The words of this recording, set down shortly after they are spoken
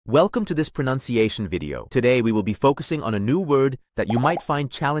Welcome to this pronunciation video. Today we will be focusing on a new word that you might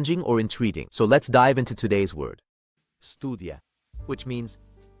find challenging or intriguing. So let's dive into today's word. Studia, which means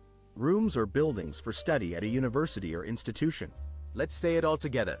rooms or buildings for study at a university or institution. let's say it all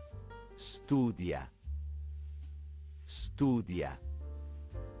together. Studia. Studia.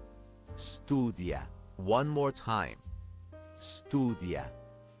 Studia. One more time. Studia.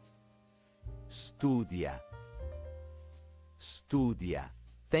 Studia. Studia.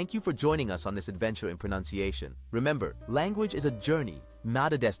 Thank you for joining us on this adventure in pronunciation. Remember, language is a journey,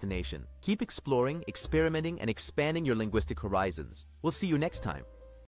 not a destination. Keep exploring, experimenting, and expanding your linguistic horizons. We'll see you next time.